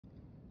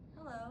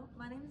Hello,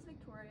 my name is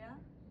Victoria.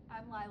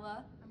 I'm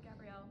Lila. I'm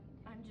Gabrielle.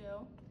 I'm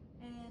Jill.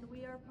 And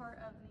we are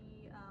part of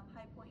the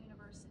Point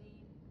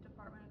University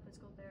Department of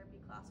Physical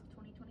Therapy class of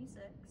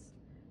 2026.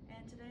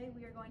 And today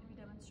we are going to be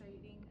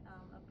demonstrating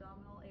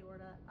abdominal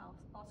aorta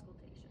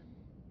auscultation.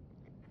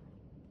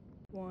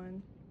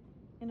 1.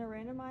 In a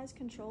randomized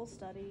control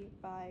study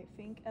by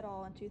Fink et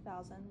al. In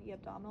 2000, the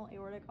abdominal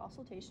aortic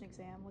auscultation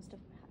exam was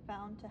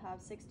found to have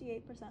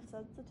 68%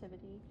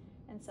 sensitivity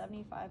and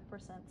 75%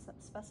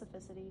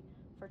 specificity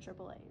for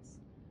AAAs.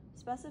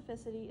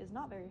 Specificity is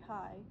not very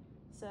high,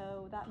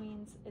 so that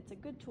means it's a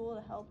good tool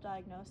to help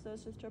diagnose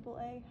those with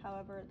AAA.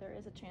 However, there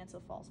is a chance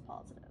of false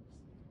positives.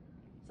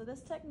 So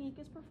this technique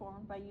is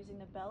performed by using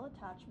the bell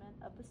attachment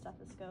of the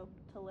stethoscope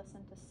to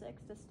listen to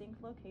 6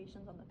 distinct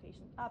locations on the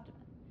patient's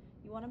abdomen.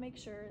 You want to make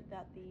sure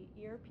that the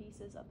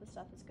earpieces of the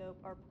stethoscope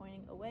are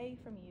pointing away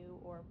from you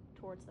or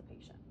towards the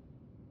patient.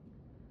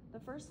 The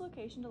first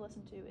location to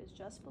listen to is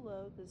just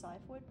below the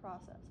xiphoid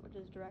process, which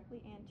is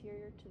directly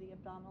anterior to the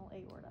abdominal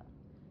aorta.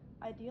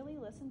 Ideally,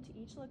 listen to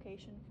each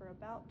location for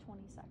about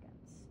 20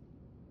 seconds.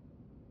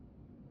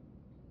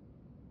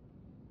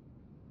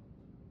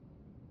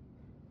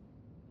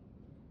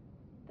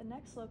 The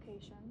next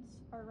locations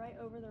are right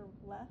over the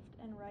left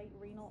and right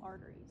renal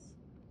arteries.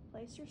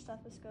 Place your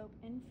stethoscope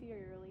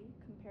inferiorly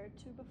compared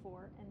to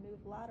before and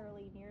move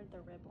laterally near the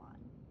rib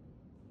line.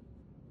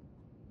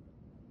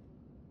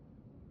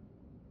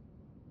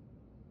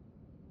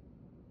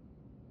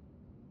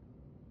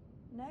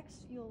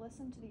 Next, you'll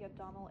listen to the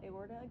abdominal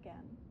aorta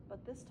again,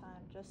 but this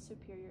time just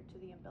superior to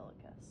the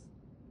umbilicus.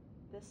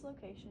 This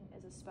location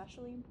is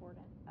especially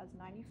important as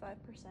 95%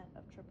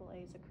 of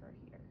AAAs occur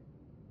here.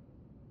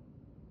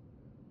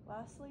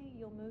 Lastly,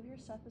 you'll move your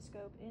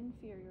stethoscope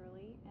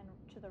inferiorly and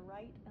to the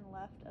right and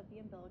left of the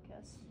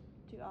umbilicus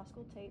to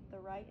auscultate the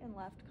right and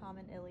left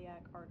common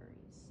iliac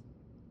arteries.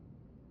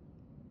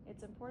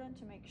 It's important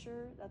to make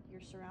sure that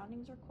your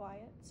surroundings are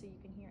quiet so you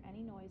can hear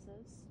any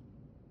noises.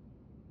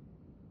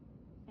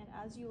 And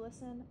as you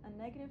listen,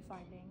 a negative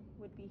finding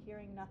would be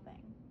hearing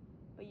nothing,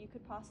 but you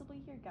could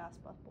possibly hear gas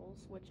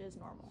bubbles, which is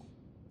normal.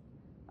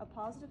 A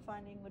positive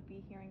finding would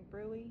be hearing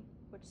bruit,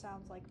 which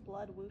sounds like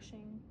blood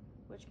whooshing,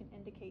 which can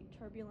indicate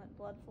turbulent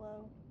blood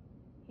flow.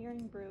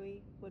 Hearing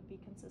bruit would be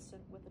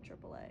consistent with a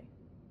AAA.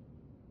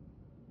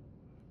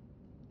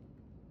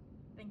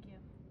 Thank you.